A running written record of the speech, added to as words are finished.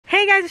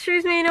guys, it's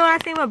Charyzee Maey. You know what I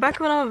think? We're back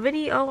with another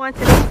video on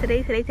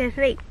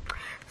today.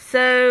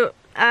 So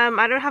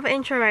I don't have an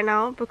intro right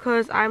now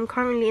because I'm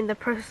currently in the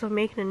process of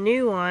making a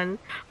new one.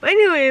 But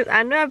anyways,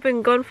 I know I've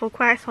been gone for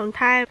quite some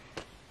time.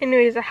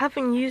 Anyways, I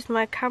haven't used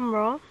my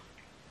camera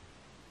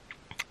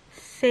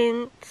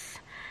since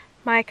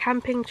my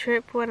camping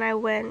trip when I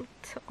went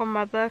on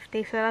my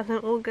birthday, so that was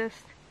in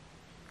August.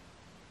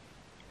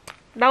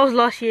 That was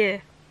last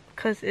year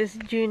because it's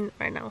June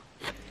right now.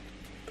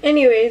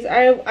 Anyways,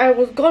 I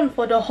was gone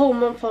for the whole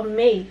month of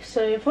May,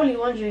 so you're probably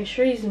wondering,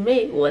 Charyzee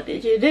Maey, what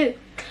did you do?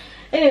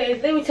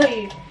 Anyways, let me tell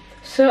you.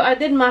 So I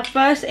did my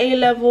first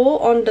A-level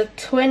on the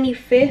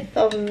 25th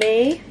of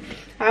May.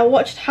 I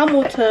watched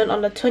Hamilton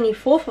on the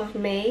 24th of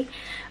May.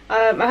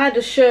 I had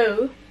a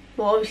show.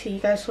 Well, obviously you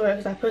guys saw it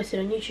because I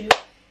posted on YouTube.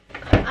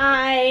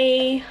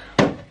 I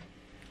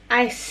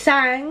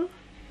sang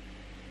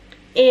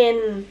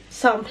in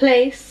some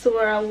place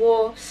where I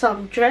wore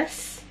some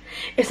dress.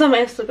 It's on my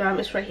Instagram,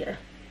 it's right here.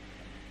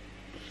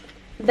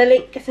 The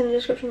link is in the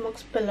description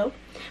box below.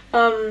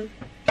 No,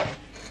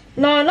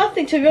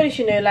 nothing to be honest,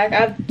 you know, like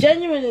I've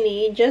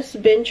genuinely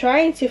just been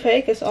trying to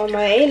focus on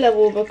my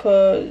A-level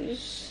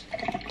because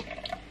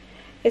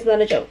it's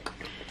not a joke.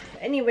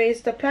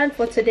 Anyways, the plan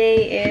for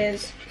today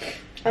is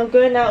I'm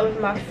going out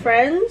with my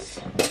friends,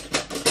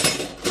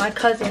 my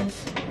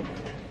cousins.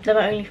 They're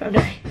my only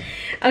family.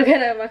 I'm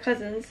going out with my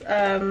cousins,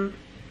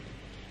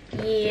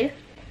 yeah,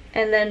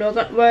 and then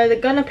we're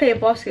gonna play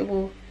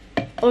basketball.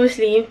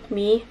 Obviously,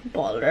 me,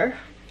 baller.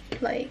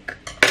 Like,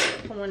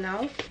 come on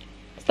now.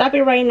 Stop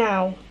it right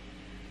now.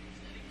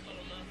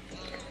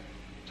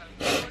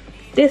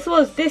 This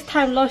was this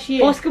time last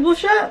year. Basketball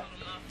shirt?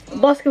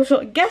 Basketball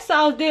shirt. Guess what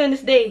I was doing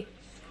this day?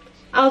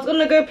 I was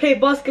gonna go play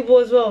basketball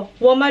as well.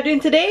 What am I doing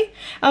today?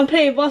 I'm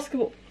playing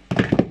basketball.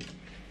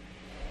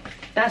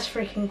 That's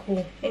freaking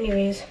cool.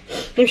 Anyways,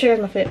 let me show you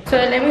guys my fit. So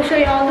let me show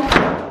you all the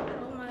fit.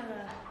 Oh my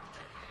god.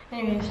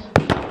 Anyways.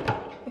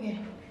 Okay.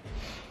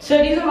 So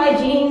these are my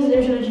jeans. Let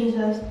me show you the jeans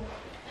first.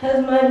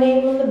 Has my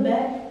name on the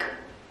back.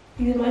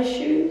 These are my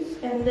shoes.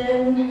 And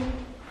then,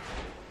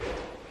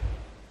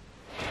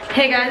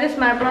 hey guys, this is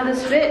my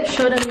brother's fit.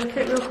 Show them your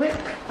fit real quick.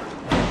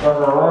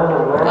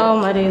 Oh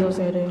my days, what's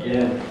I doing?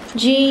 Yeah.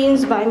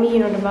 Jeans by me, you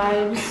know the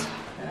vibes.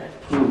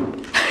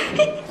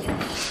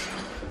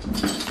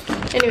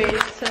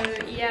 Anyways, so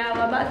yeah,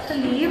 we're about to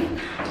leave.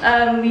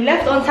 We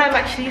left on time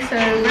actually, so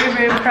very,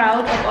 very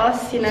proud of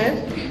us, you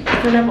know.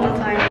 We left on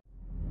time.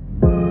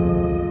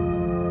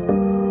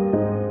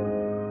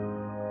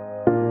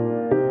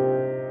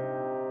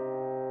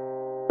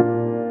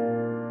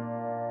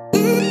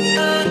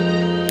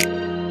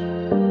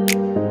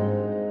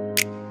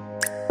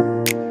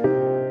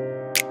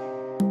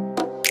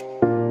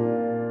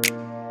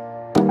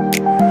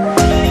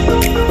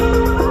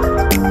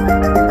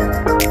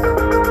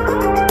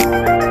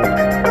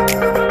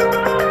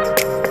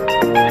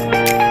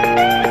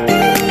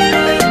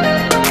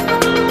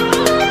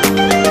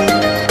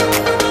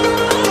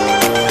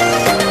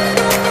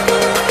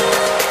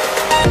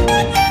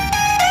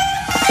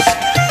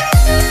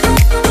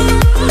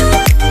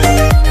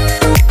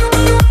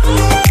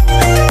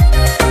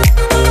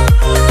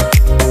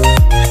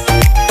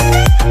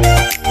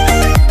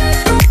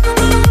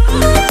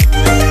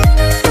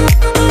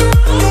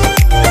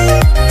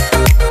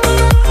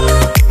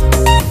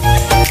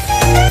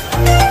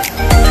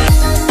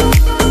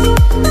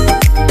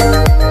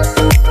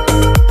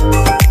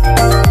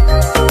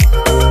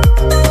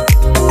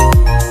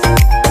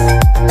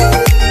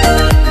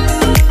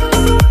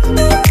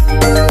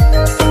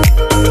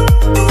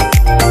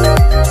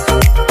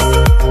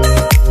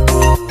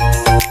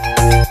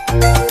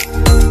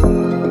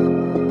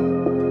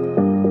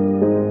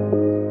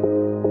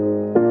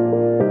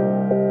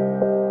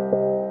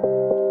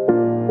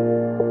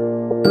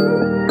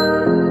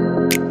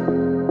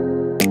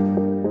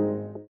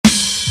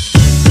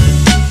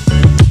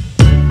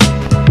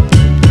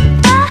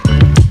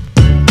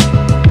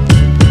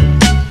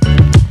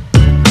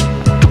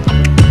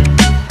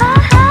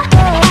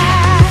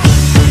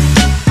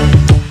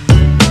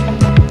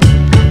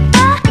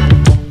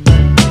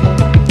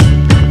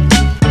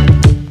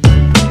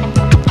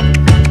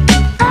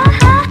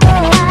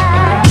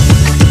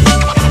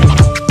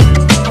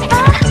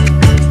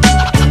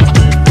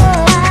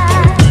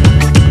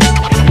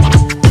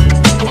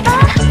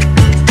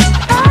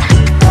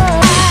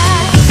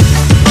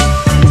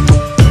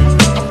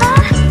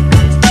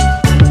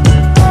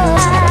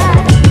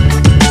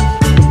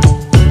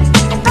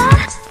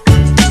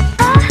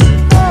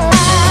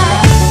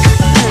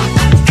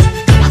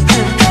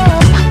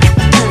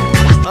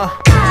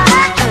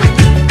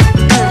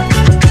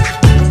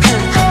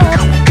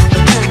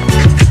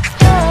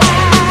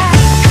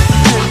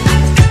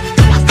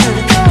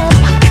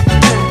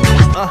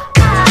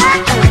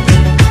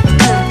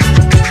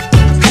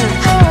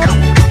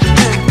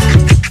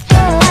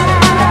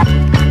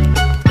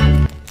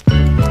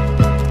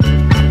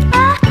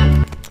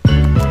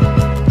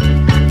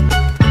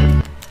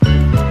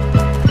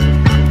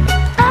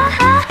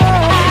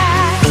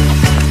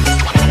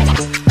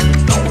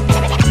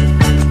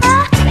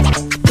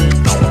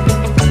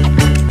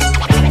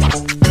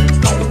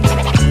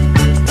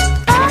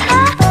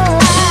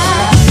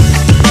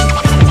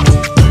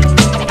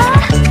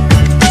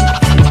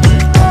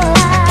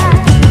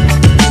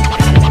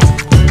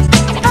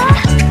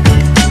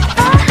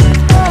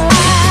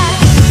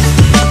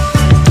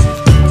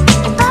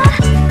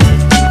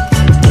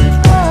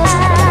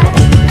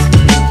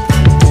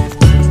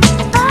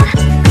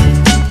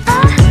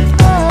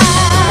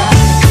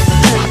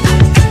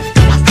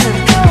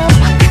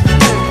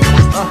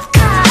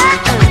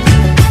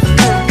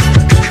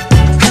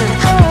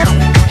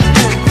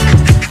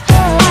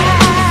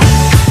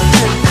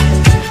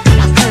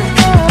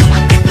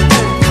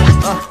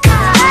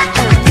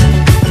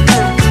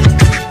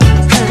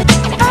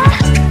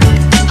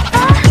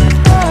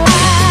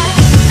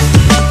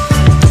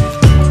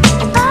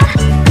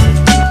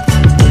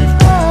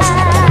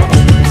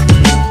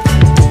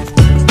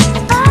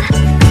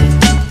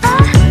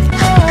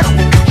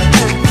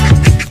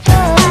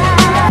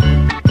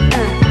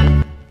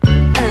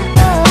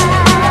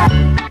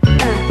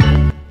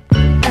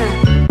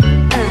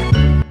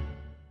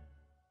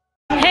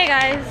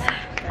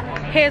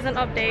 here's an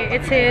update.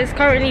 It is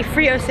currently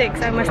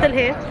 3:06 and we're still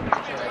here.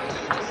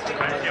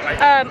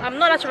 I'm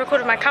not allowed to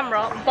record with my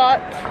camera,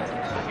 but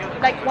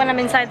like when I'm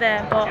inside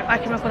there, but I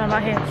can record when I'm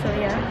out here, so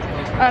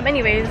yeah.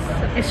 Anyways,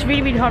 it's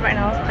really hot right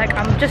now. Like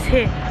I'm just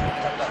here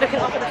looking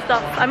up at the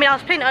stuff. I mean, I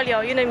was playing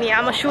earlier, you know me,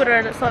 I'm a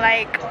shooter, so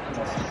like.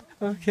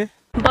 Okay.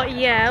 But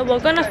yeah,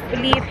 we're gonna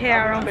leave here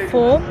around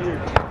 4,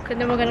 because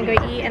then we're gonna go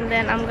eat and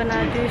then I'm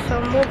gonna do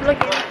some more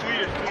vlogging.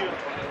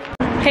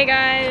 Hey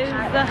guys.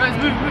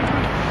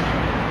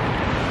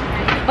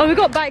 Oh, we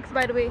got bikes,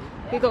 by the way.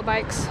 We got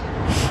bikes.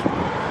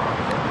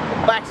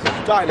 Bikes is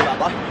dying about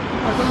that.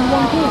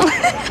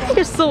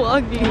 You're so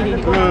ugly.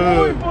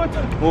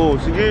 Oh,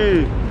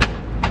 sige.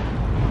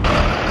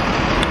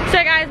 So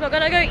guys, we're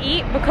gonna go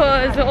eat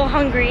because we're all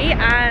hungry,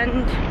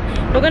 and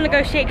we're gonna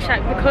go Shake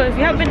Shack because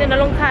we haven't been in a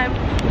long time.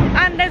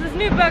 And there's this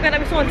new burger that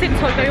we saw on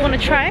TikTok that we want to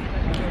try.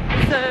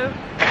 So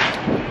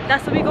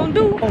that's what we're gonna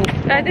do.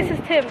 This is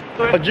Tim.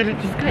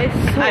 Agility. This guy is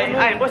so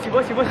annoying. Bossy.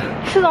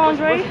 This is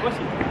Andre.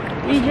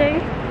 EJ.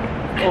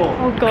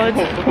 Oh god,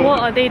 what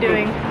are they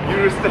doing? You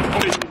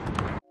respect.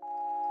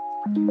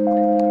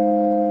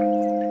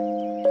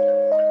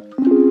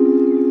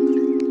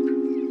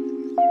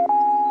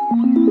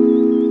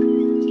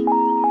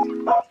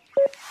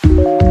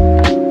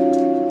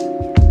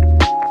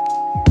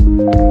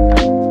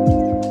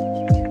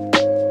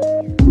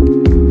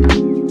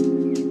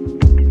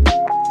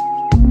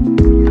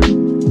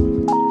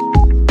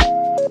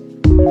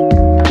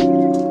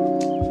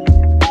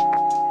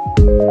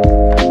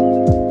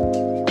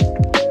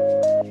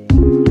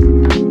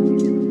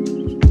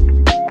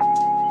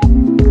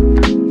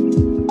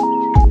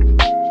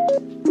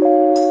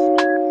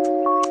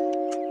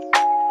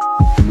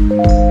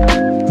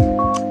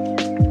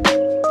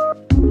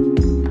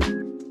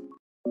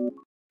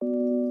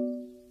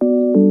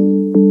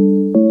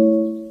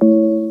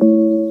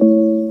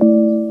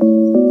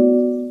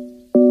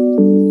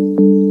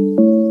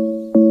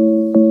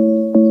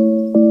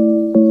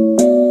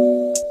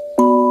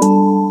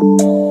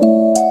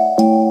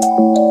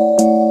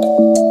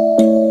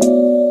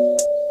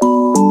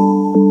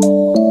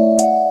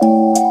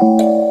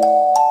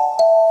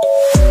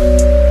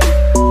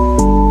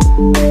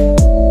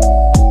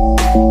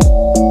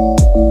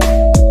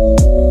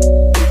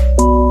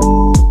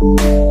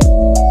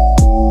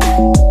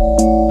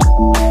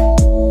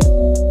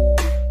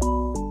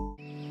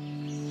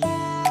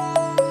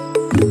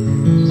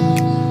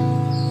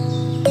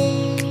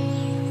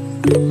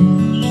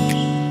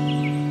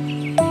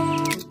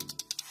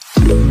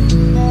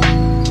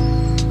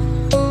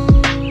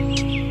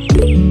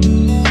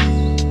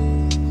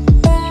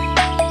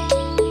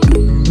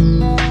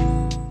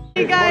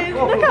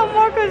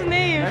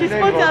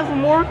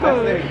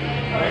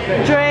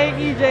 Dre,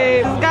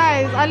 EJ.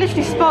 Guys, I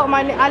literally spelled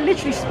my name. I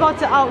literally spelled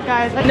it out,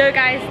 guys. No,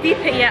 guys, deep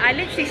it, yeah. I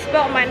literally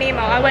spelled my name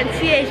out. I went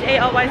CHARYZE.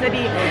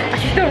 I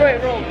still wrote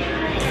it wrong.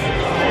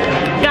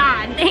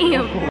 God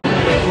damn.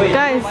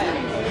 Guys,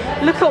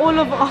 look at all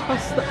of our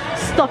stuff.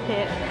 Stop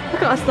it.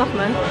 Look at our stuff,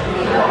 man.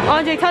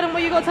 RJ, tell them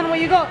what you got. Tell them what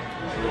you got. I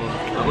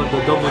got the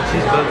double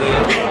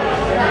cheeseburger.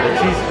 The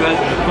cheeseburger.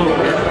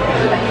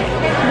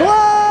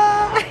 What?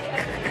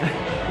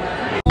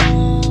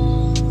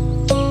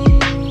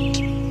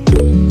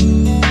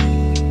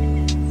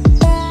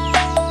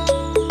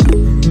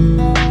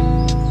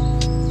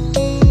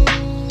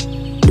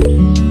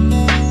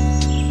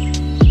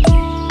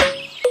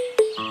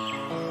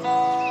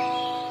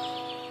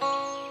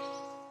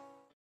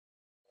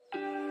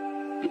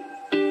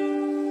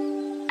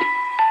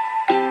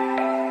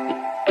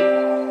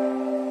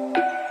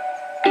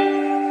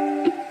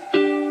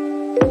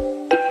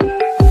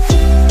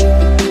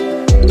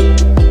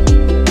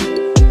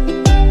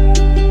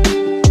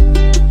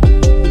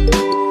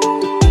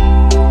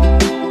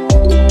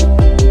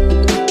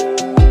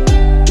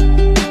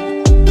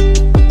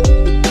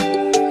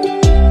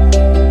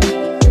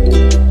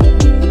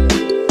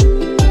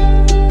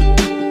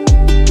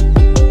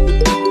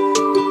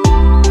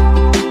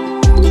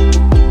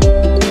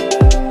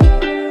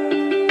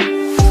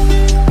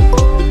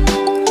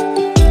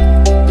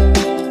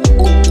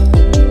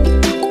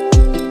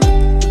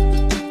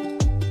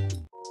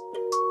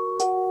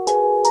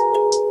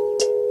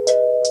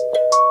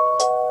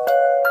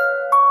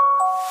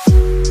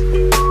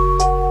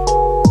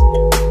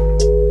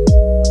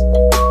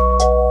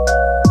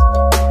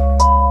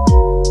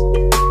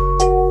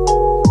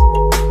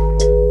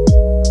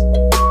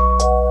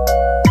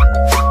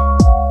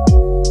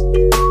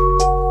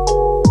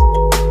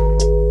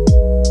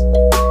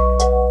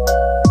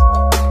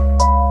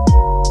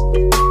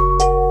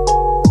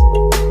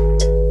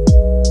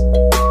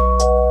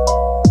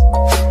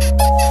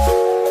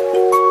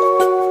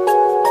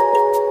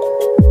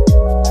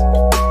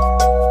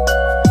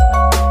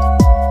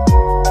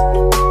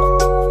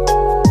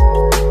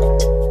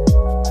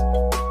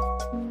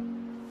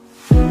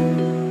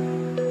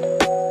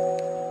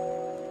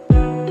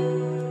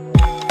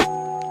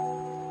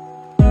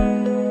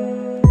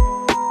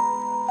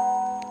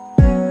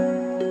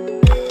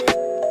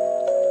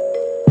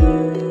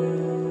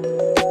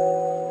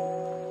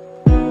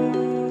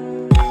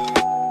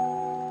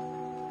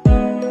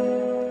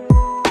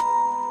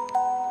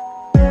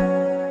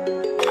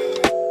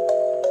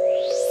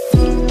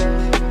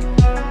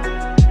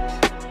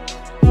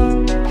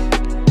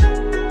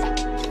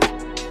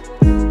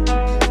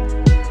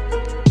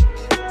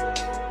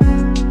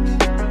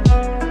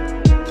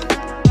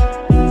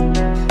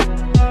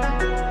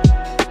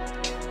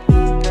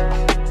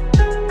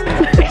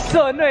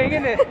 So annoying,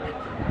 isn't it?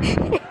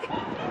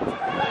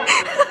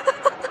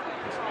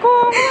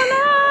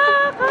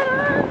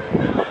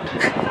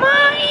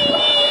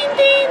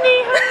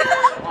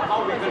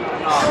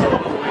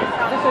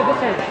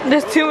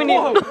 There's too many.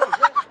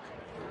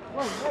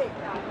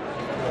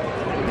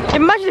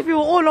 Imagine if we were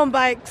all on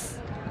bikes.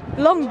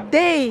 Long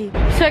day.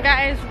 So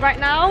guys, right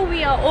now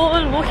we are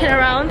all walking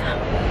around.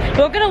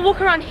 We're gonna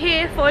walk around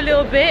here for a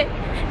little bit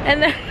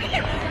and then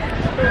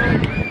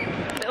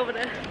over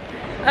there.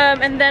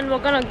 And then we're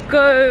gonna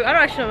go. I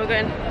don't actually know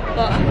where we're going,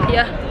 but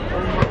yeah.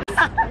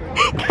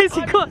 Guys,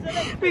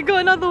 we got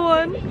another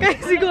one.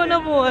 Guys, we got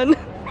another one.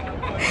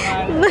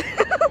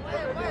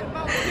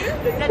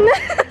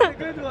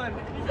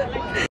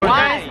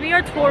 Guys, we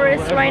are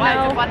tourists right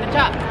now.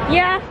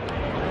 Yeah.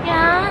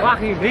 Yeah.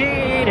 Walking,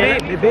 let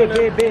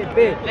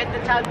the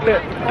child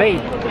be.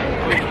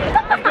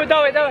 Go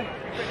that way, that way.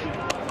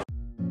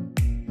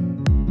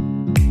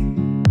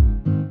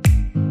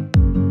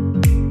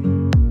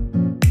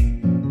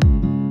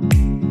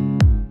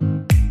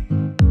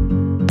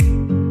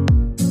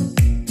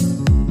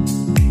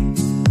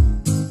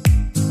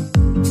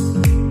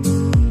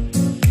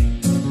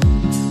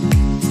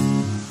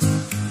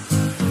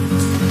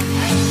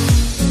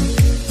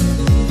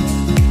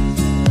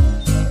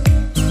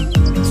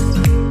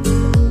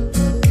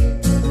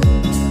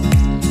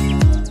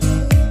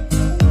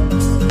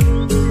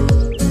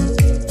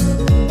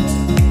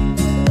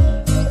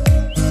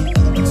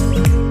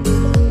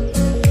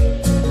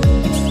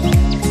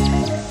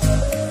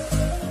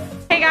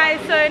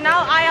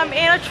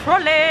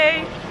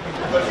 Trolley.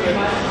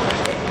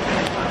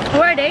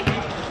 Where are they? We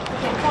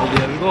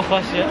go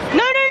fast, yeah?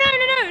 No.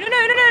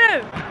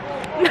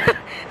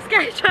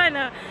 Scary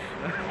China.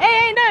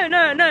 Hey, no.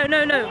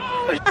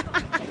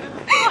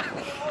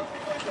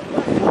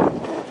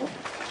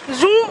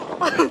 Zoom.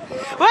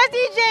 Where's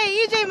EJ?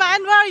 EJ,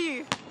 man, where are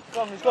you?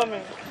 He's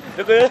coming.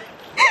 Look at it.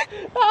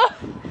 No.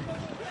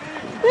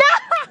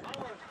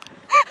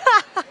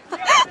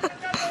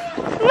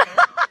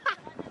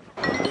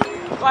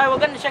 Right, we're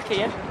gonna check it,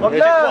 yeah? Okay,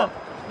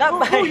 That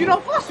bike. you know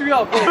how fast we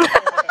are, bro.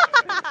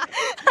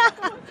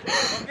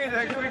 Okay,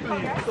 then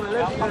quickly. So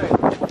let's do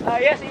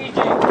it. Yes, EJ.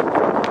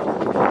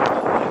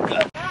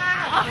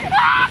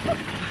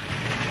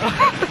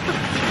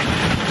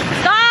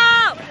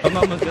 Stop!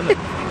 Mama's gonna.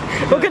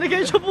 We're gonna get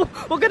in trouble.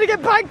 We're gonna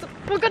get bagged.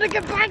 We're gonna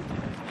get bagged.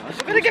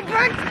 We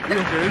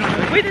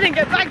didn't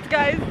get bagged,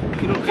 guys.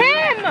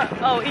 Him!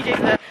 Oh, EJ's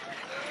there.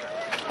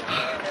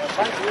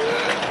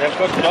 They've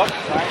got it up.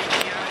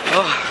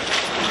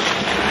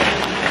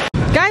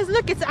 Guys,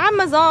 look, it's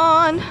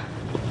Amazon.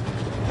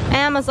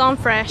 Amazon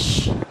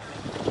Fresh.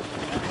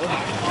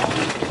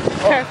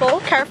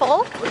 Careful.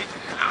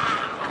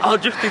 Oh,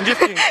 drifting. Let's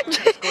go.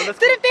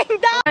 Drifting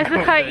down. Guys,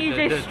 look how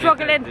EJ's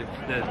struggling.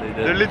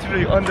 They're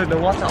literally under the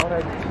water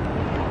already.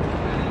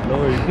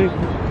 No, you think?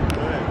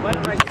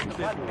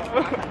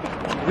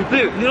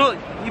 You know,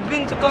 you've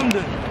been to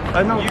Camden.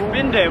 I know. You've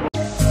been there.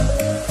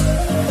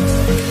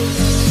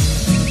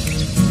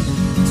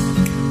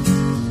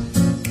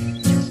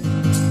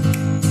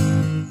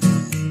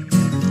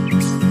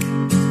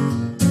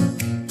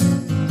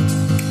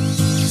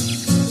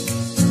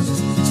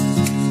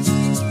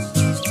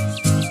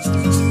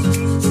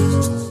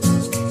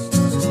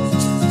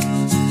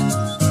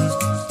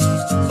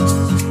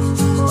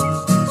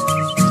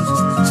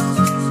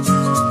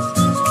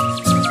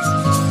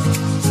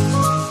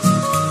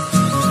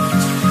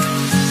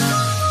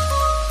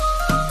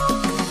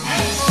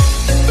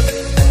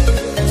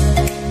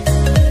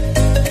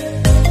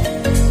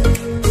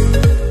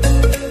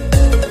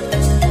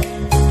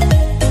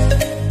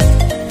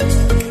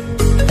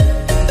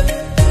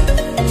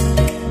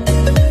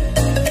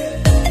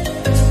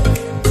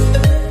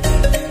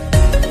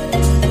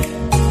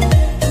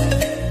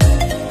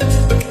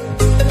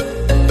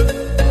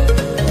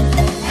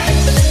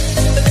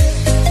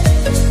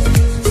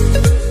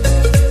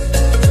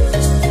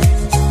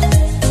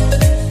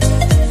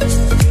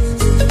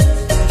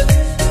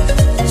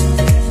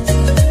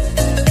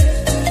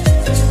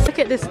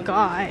 This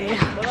guy.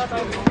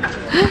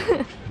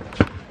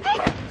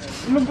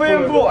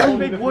 Bro, I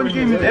make one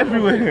game in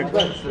everywhere.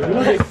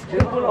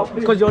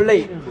 Because you're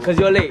late.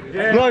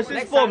 Yeah. No, it's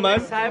just fun, man.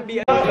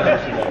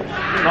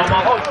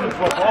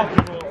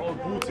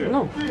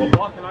 No.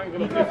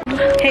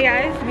 Hey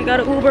guys, we got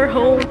an Uber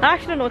home. I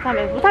actually don't know what time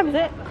it is. What time is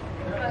it?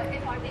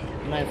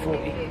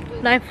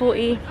 9:40.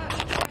 9:40.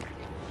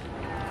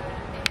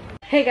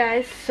 Hey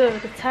guys, so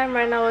the time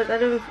right now is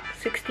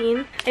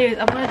 11:16. Anyways,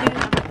 I'm gonna do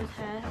his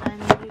hair and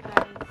you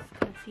guys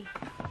can see.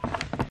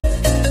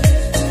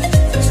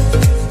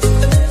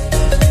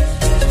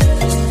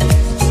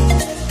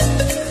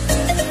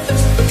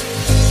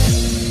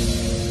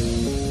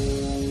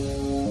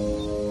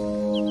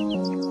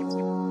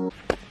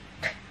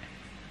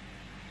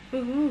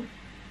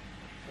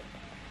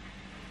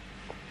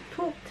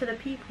 Talk to the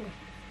people.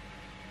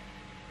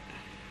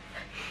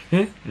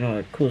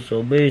 No, cool,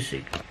 so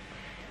basic.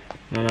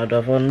 Man, I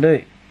don't want to do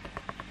it.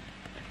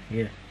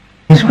 Yeah.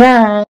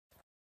 Subscribe.